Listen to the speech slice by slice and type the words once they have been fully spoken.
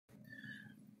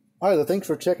Hi there, thanks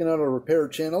for checking out our repair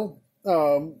channel.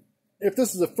 If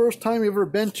this is the first time you've ever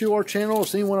been to our channel or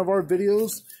seen one of our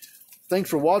videos,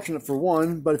 thanks for watching it for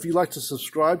one. But if you'd like to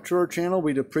subscribe to our channel,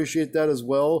 we'd appreciate that as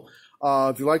well.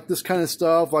 If you like this kind of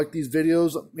stuff, like these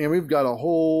videos, and we've got a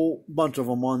whole bunch of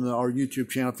them on our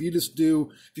YouTube channel. If you go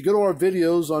to our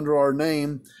videos under our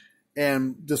name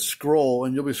and just scroll,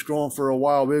 and you'll be scrolling for a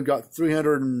while. We've got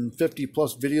 350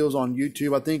 plus videos on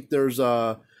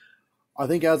YouTube. I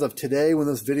think as of today, when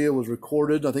this video was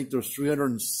recorded, I think there's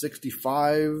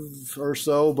 365 or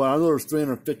so, but I know there's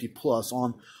 350 plus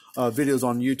on videos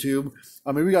on YouTube.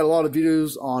 I mean, we got a lot of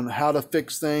videos on how to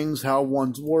fix things, how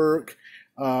ones work,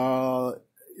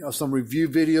 some review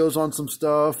videos on some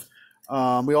stuff.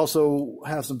 We also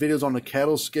have some videos on the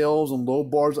cattle scales and low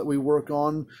bars that we work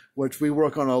on, which we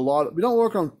work on a lot. We don't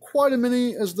work on quite as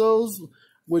many as those,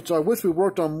 which I wish we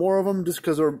worked on more of them just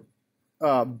because they're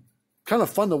kind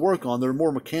of fun to work on. They're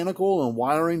more mechanical and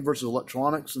wiring versus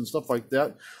electronics and stuff like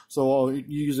that. So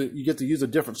you get to use a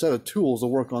different set of tools to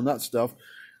work on that stuff.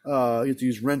 You get to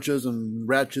use wrenches and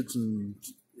ratchets and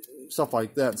stuff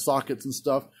like that, sockets and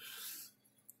stuff,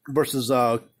 versus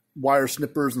wire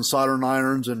snippers and soldering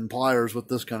irons and pliers with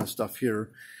this kind of stuff here.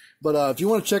 But if you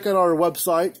want to check out our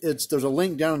website, there's a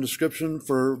link down in the description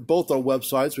for both our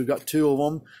websites. We've got two of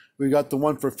them. We've got the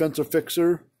one for Fencer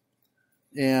Fixer,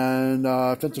 and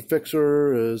Fencer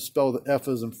Fixer is spelled F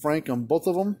as in Frank on both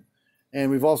of them. And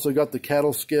we've also got the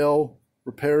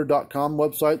cattlescalerepair.com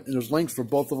website, and there's links for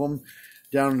both of them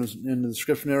down in the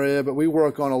description area. But we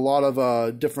work on a lot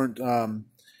of different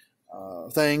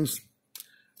things.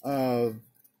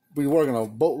 We work on a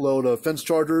boatload of fence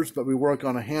chargers, but we work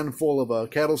on a handful of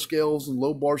cattle scales and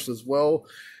low bars as well.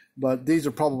 But these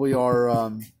are probably our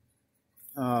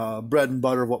bread and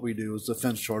butter of what we do is the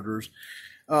fence chargers.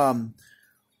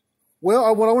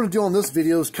 Well, what I want to do on this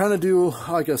video is kind of do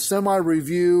like a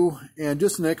semi-review and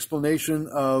just an explanation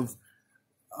of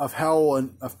how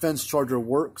a fence charger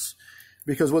works.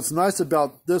 Because what's nice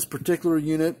about this particular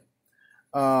unit,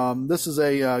 this is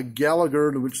a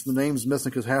Gallagher, which the name's missing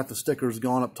because half the sticker is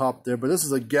gone up top there. But this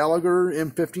is a Gallagher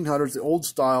M1500. It's the old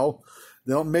style.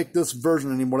 They don't make this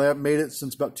version anymore. They haven't made it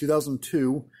since about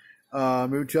 2002,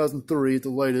 maybe 2003 at the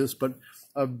latest. But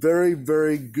a very,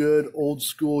 very good old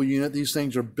school unit. These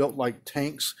things are built like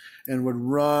tanks and would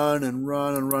run and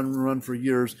run and run and run for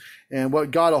years. And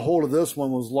what got a hold of this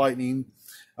one was lightning.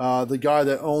 The guy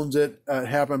that owns it,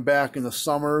 happened back in the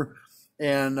summer,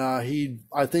 and he,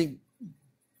 I think,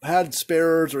 had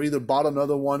spares or either bought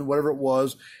another one, whatever it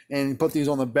was, and he put these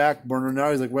on the back burner.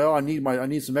 Now he's like, well, I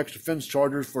need some extra fence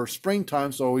chargers for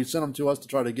springtime, so he sent them to us to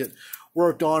try to get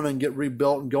worked on and get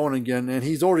rebuilt and going again. And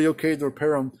he's already okay to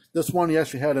repair them. This one, he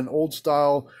actually had an old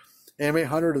style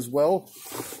M800 as well,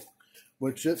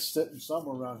 which it's sitting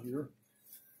somewhere around here.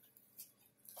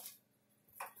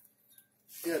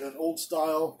 He had an old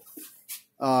style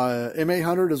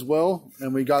M800 as well,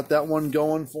 and we got that one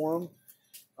going for him.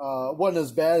 It wasn't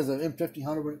as bad as an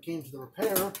M1500 when it came to the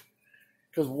repair,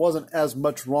 because it wasn't as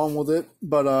much wrong with it.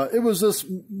 But it was just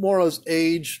more as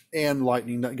age and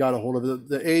lightning that got a hold of it.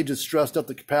 The age has stressed up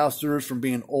the capacitors from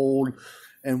being old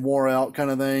and wore out kind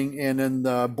of thing, and then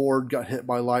the board got hit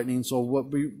by lightning. So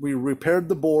what we repaired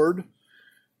the board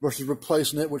versus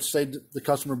replacing it, which saved the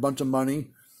customer a bunch of money.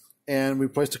 And we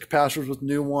replaced the capacitors with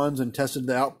new ones and tested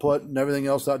the output and everything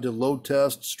else out. Did load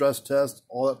tests, stress tests,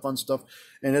 all that fun stuff.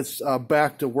 And it's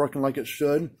back to working like it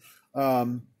should.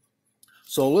 So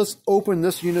let's open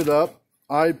this unit up.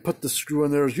 I put the screw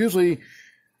in there. There's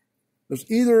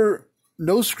either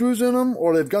no screws in them,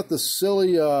 or they've got this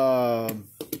silly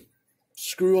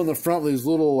screw on the front with these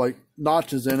little like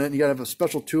notches in it. And you got to have a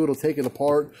special tool to take it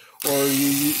apart, or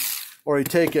you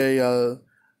take a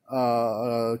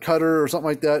cutter or something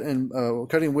like that, and a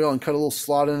cutting wheel, and cut a little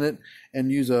slot in it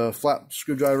and use a flat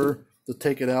screwdriver to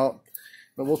take it out.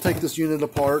 But we'll take this unit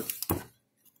apart,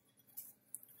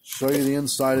 show you the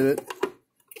inside of it.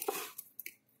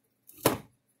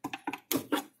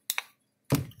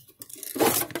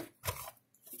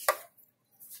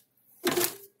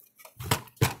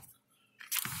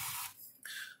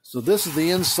 So this is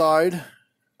the inside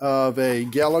of a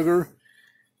Gallagher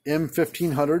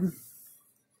M1500.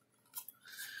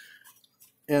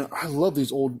 And I love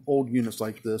these old units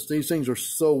like this. These things are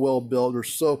so well built.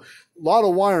 There's a lot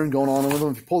of wiring going on with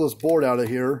them. If you pull this board out of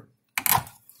here,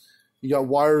 you got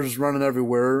wires running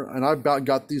everywhere. And I've about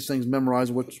got these things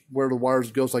memorized, where the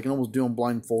wires go, so I can almost do them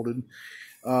blindfolded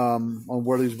on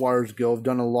where these wires go. I've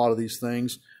done a lot of these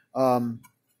things. But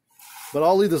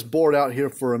I'll leave this board out here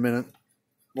for a minute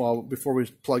before we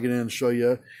plug it in and show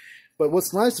you. But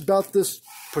what's nice about this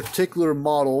particular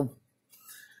model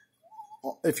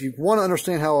if you want to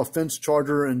understand how a fence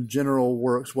charger in general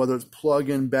works, whether it's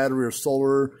plug-in, battery, or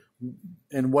solar,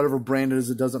 and whatever brand it is,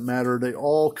 it doesn't matter. They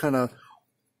all kind of,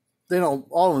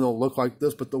 all of them don't look like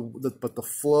this, but the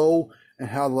flow and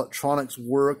how the electronics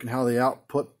work and how the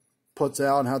output puts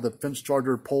out and how the fence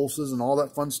charger pulses and all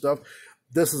that fun stuff.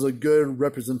 This is a good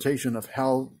representation of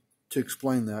how to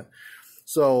explain that.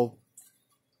 So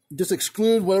just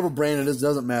exclude whatever brand it is,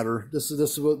 doesn't matter. This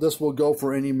will go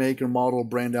for any make or model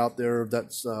brand out there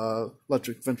that's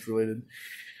electric fence related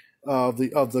of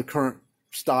the current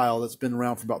style that's been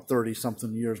around for about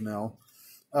 30-something years now.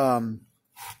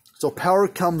 So power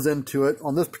comes into it.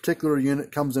 On this particular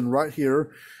unit, comes in right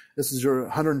here. This is your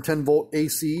 110 volt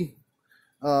AC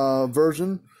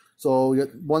version. So you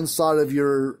get one side of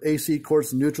your AC cord,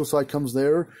 the neutral side comes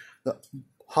there. The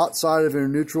hot side of your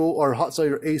neutral, or hot side of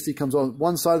your AC comes on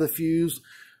one side of the fuse,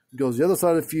 goes the other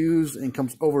side of the fuse, and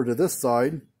comes over to this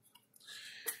side,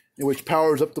 which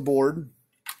powers up the board.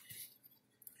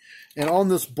 And on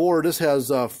this board, this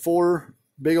has 4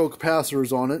 big old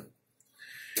capacitors on it.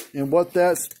 And what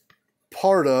that's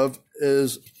part of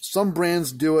is some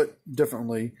brands do it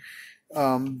differently.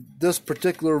 This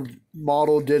particular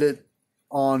model did it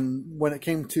when it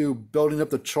came to building up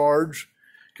the charge,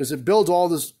 because it builds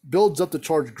up the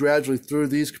charge gradually through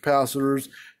these capacitors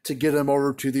to get them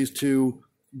over to these 2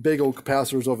 big old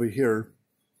capacitors over here.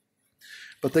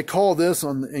 But they call this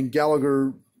in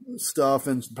Gallagher stuff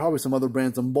and probably some other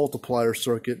brands a multiplier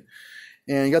circuit.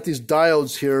 And you got these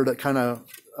diodes here that kind of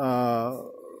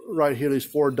right here, these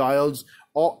 4 diodes.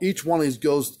 Each one of these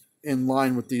goes in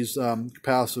line with these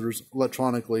capacitors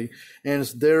electronically, and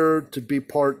it's there to be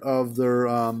part of their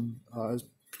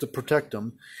to protect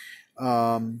them.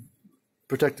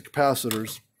 Protect the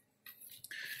capacitors.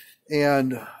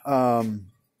 And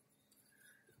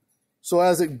so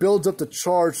as it builds up the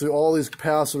charge to all these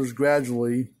capacitors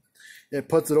gradually, it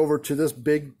puts it over to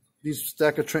these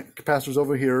stack of capacitors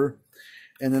over here.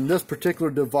 And then this particular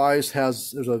device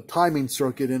there's a timing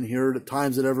circuit in here that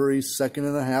times it every second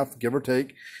and a half, give or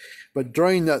take. But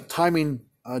during that timing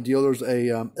deal, there's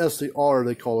a SCR,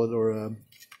 they call it, or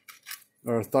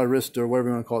a thyristor, whatever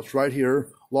you want to call it. It's right here.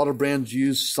 A lot of brands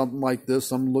use something like this.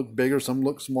 Some look bigger, some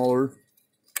look smaller.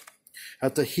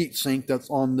 At the heat sink that's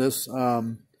on this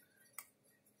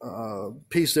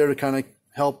piece there to kind of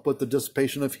help with the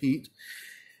dissipation of heat.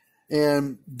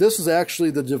 And this is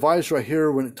actually the device right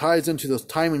here. When it ties into this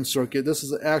timing circuit, this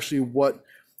is actually what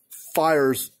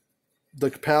fires the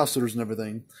capacitors and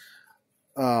everything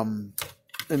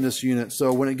in this unit.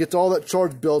 So when it gets all that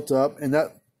charge built up and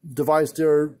that device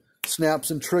there snaps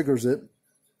and triggers it,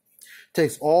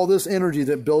 takes all this energy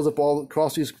that builds up all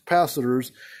across these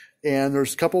capacitors, and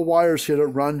there's a couple wires here that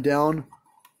run down.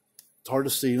 It's hard to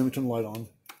see. Let me turn the light on.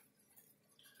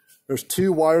 There's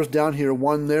 2 wires down here,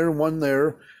 one there and one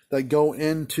there, that go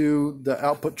into the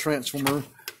output transformer,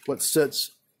 what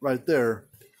sits right there.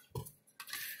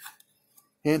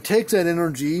 And it takes that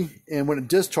energy, and when it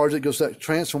discharges, it goes to that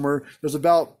transformer. There's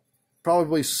about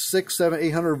probably 600, 700,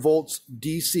 800 volts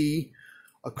DC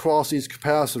across these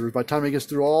capacitors. By the time it gets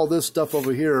through all this stuff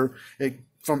over here,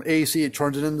 from AC, it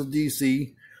turns it into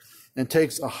DC and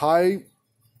takes a high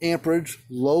amperage,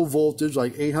 low voltage,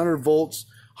 like 800 volts,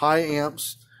 high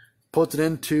amps, puts it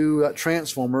into that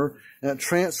transformer, and that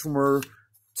transformer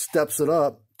steps it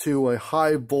up to a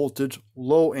high voltage,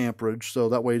 low amperage, so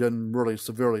that way it doesn't really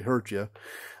severely hurt you.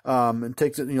 And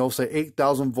takes it, say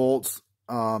 8,000 volts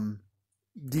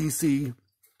DC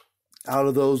out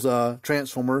of those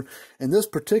transformer. And this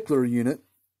particular unit,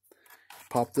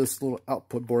 pop this little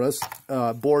output board. This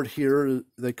board here,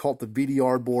 they call it the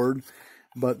VDR board,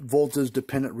 but voltage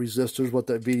dependent resistors, what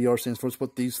that VDR stands for. It's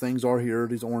what these things are here,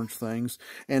 these orange things.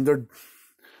 And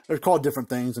they're called different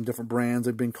things in different brands.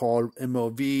 They've been called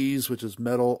MOVs, which is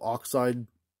metal oxide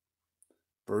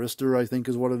varistor, I think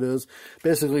is what it is.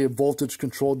 Basically a voltage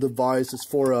controlled device. It's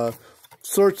for a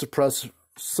surge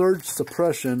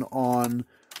suppression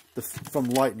from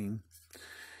lightning.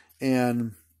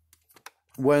 And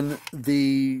when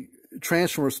the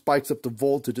transformer spikes up the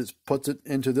voltage, it puts it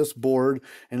into this board,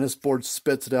 and this board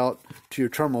spits it out to your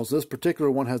terminals. This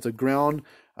particular one has a ground,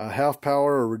 a half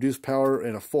power or reduced power,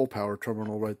 and a full power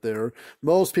terminal right there.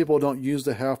 Most people don't use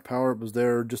the half power. It was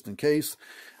there just in case,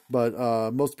 but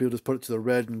most people just put it to the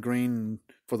red and green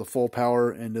for the full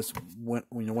power and just went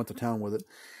to town with it.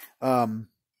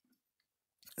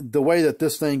 The way that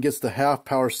this thing gets the half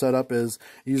power set up is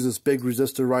you use this big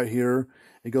resistor right here.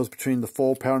 It goes between the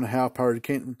full power and the half power. It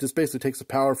just basically takes the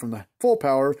power from the full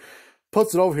power,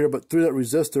 puts it over here, but through that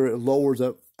resistor, it lowers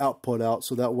it output out,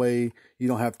 so that way you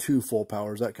don't have 2 full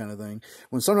powers, that kind of thing.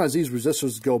 When sometimes these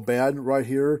resistors go bad right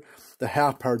here, the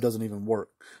half power doesn't even work.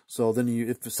 So then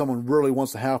if someone really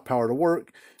wants the half power to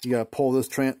work, you got to pull this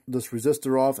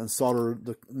resistor off and solder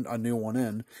a new one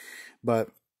in. But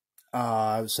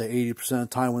I would say 80% of the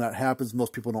time when that happens,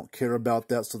 most people don't care about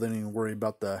that, so they don't even worry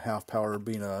about the half power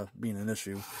being an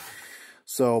issue.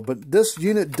 So, but this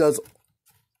unit does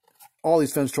all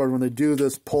these fence chargers. When they do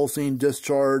this pulsing,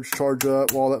 discharge, charge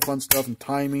up, all that fun stuff, and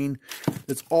timing,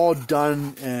 it's all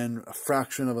done in a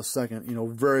fraction of a second, you know,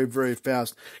 very, very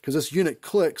fast, because this unit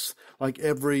clicks like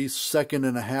every second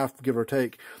and a half, give or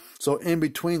take. So in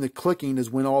between the clicking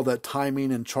is when all that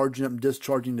timing and charging up and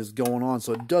discharging is going on.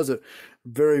 So it does it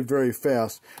very, very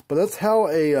fast. But that's how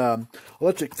a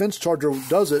electric fence charger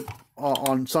does it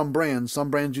on some brands.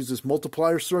 Some brands use this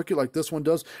multiplier circuit like this one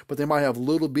does, but they might have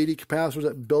little bitty capacitors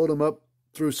that build them up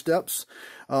through steps.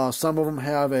 Some of them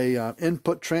have a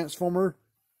input transformer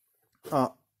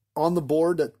on the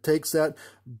board that takes that,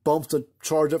 bumps the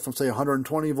charge up from, say,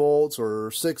 120 volts or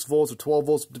 6 volts or 12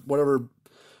 volts, whatever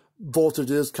voltage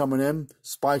is coming in,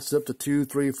 spikes it up to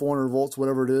 200, 300, 400 volts,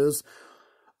 whatever it is,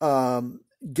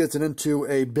 gets it into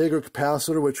a bigger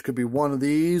capacitor, which could be one of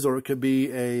these, or it could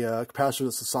be a capacitor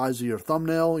that's the size of your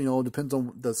thumbnail. You know, it depends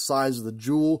on the size of the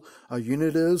joule a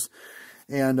unit is.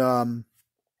 And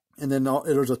then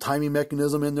there's a timing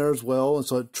mechanism in there as well, and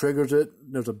so it triggers it.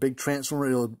 There's a big transformer.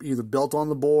 It'll either built on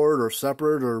the board or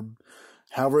separate, or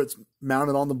however it's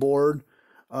mounted on the board.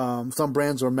 Some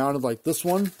brands are mounted like this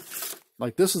one.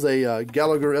 Like this is a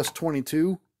Gallagher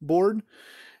S22 board,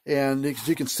 and as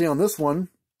you can see on this one,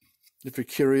 if you're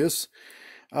curious,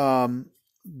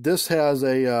 this has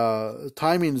a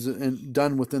timing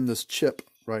done within this chip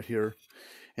right here,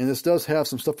 and this does have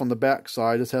some stuff on the back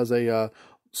side. This has a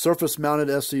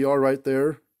surface-mounted SCR right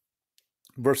there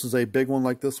versus a big one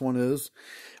like this one is.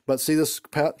 But see this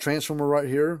transformer right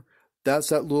here? That's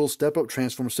that little step-up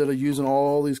transformer. Instead of using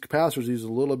all these capacitors, use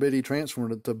a little bitty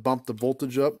transformer to bump the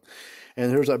voltage up.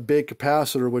 And here's that big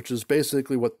capacitor, which is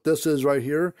basically what this is right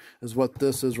here, is what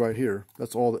this is right here.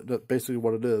 That's all. That's basically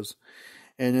what it is.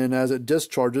 And then as it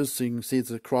discharges, so you can see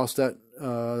it's across that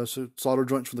solder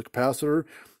joint for the capacitor.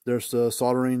 There's the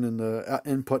soldering and the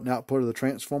input and output of the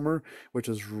transformer, which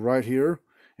is right here.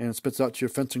 And it spits out to your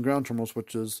fence and ground terminals,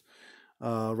 which is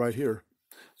right here.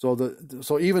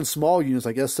 So even small units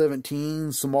like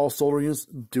S17, small solar units,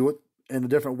 do it in a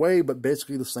different way, but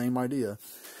basically the same idea.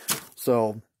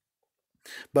 So,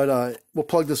 but we'll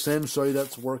plug this in, show you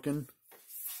that's working.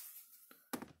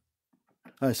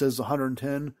 It says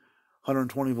 110,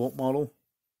 120 volt model.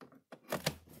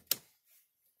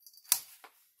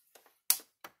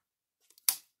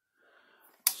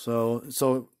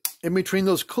 So in between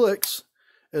those clicks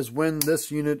is when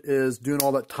this unit is doing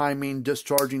all that timing,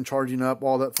 discharging, charging up,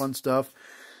 all that fun stuff.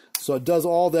 So it does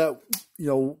all that,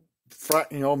 milliseconds,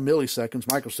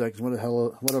 microseconds,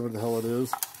 whatever the hell it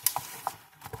is.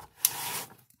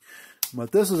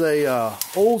 But this is a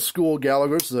old school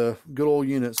Gallagher. It's a good old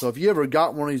unit. So if you ever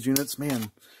got one of these units,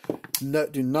 man,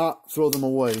 do not throw them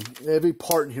away. Every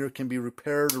part in here can be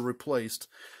repaired or replaced.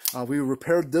 We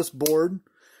repaired this board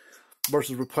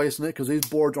versus replacing it, because these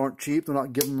boards aren't cheap. They're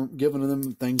not giving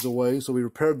them things away. So we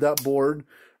repaired that board,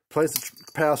 replaced the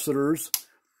capacitors.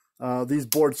 These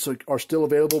boards are still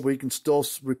available, but we can still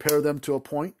repair them to a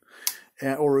point,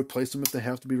 or replace them if they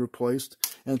have to be replaced.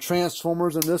 And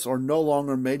transformers in this are no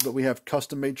longer made, but we have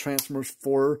custom-made transformers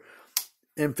for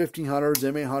M1500s,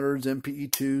 M800s,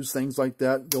 MPE2s, things like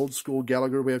that. The old school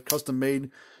Gallagher, we have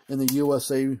custom-made in the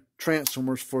USA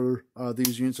transformers for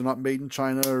these units. They're not made in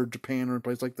China or Japan or a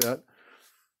place like that.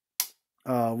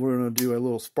 We're going to do a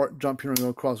little spark jump here and go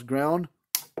across ground.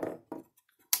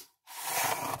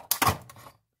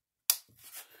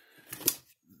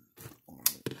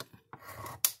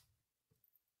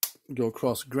 Go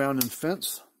across ground and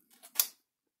fence.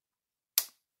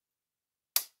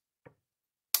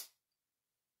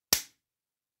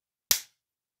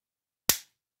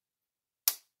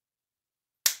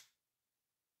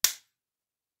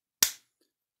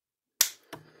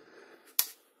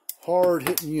 Hard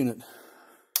hitting unit.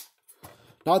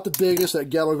 Not the biggest that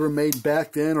Gallagher made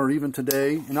back then or even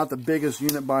today, and not the biggest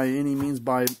unit by any means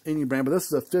by any brand, but this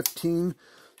is a 15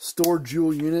 stored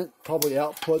joule unit, probably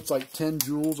outputs like 10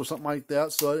 joules or something like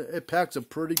that. So it packs a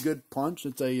pretty good punch.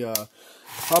 It's a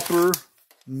upper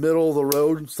middle of the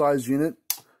road size unit.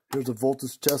 Here's a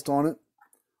voltage test on it.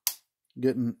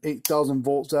 Getting 8,000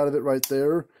 volts out of it right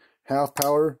there. Half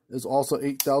power is also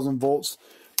 8,000 volts.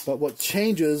 But what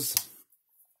changes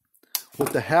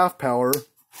with the half power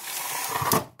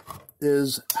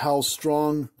is how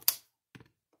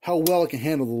well it can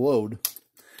handle the load.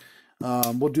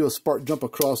 We'll do a spark jump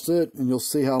across it, and you'll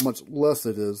see how much less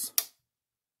it is.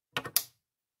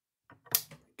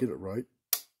 Get it right.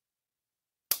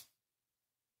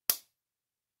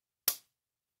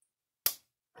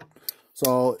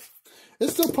 So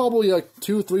it's still probably like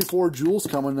 2, 3, 4 joules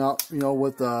coming out, you know,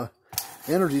 with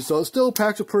energy. So it still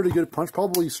packs a pretty good punch,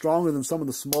 probably stronger than some of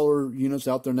the smaller units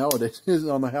out there nowadays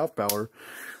on the half power.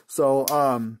 So,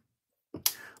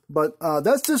 but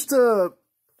that's just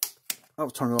I'll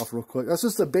turn it off real quick. That's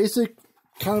just a basic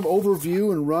kind of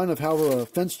overview and run of how a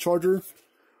fence charger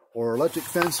or electric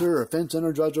fencer or fence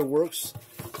energizer works.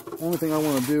 Only thing I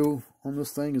want to do on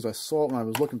this thing is I saw it when I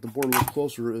was looking at the board a little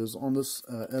closer is on this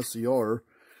SCR.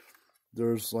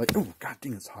 There's like, oh, god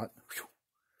dang, it's hot. Whew.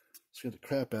 Scared the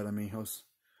crap out of me. It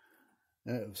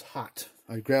was hot.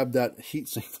 I grabbed that heat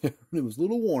sink there and it was a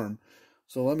little warm.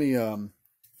 So let me,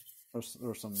 there's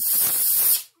some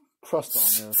crust on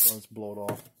there, so let's blow it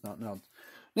off.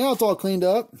 Now it's all cleaned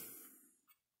up.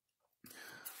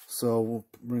 So we'll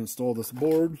reinstall this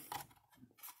board.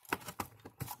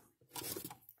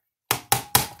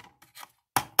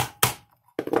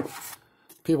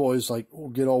 People always like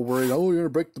get all worried. Oh, you're gonna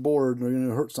break the board, or you're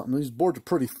gonna hurt something. These boards are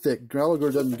pretty thick.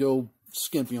 Gallagher doesn't go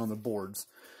skimpy on the boards.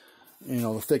 You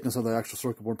know, the thickness of the actual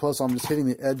circuit board. Plus, I'm just hitting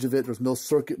the edge of it. There's no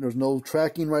circuit. There's no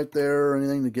tracking right there or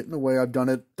anything to get in the way. I've done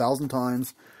it 1,000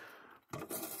 times.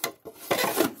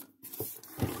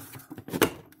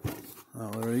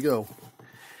 Oh, there you go.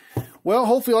 Well,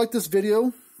 hopefully you like this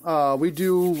video. We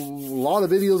do a lot of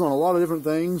videos on a lot of different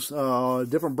things,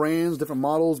 different brands, different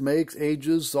models, makes,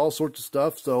 ages, all sorts of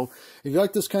stuff. So if you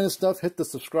like this kind of stuff, hit the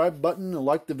subscribe button and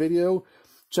like the video.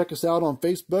 Check us out on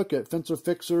Facebook at Fencer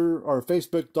Fixer or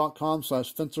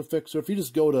facebook.com/Fencer Fixer. If you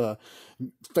just go to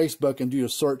Facebook and do your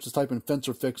search, just type in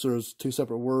Fencer Fixer as 2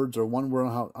 separate words or one word.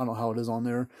 I don't know how it is on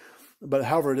there. But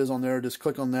however it is on there, just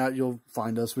click on that. You'll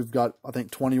find us. We've got, I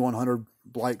think, 2,100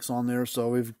 likes on there.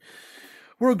 So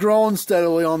we're growing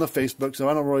steadily on the Facebook. So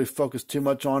I don't really focus too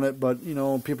much on it. But, you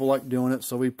know, people like doing it.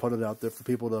 So we put it out there for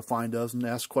people to find us and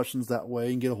ask questions that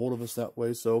way and get a hold of us that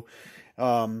way. So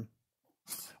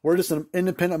we're just an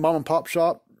independent mom and pop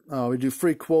shop. We do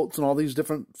free quotes on all these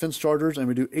different fence chargers, and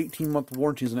we do 18-month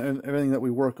warranties and everything that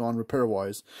we work on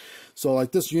repair-wise. So,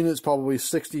 like, this unit is probably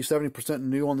 60, 70%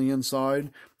 new on the inside,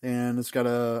 and it's got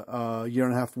a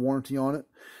 1.5-year warranty on it.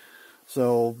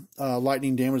 So,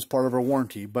 lightning damage is part of our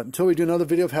warranty. But until we do another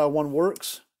video of how one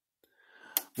works,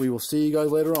 we will see you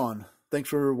guys later on. Thanks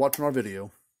for watching our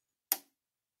video.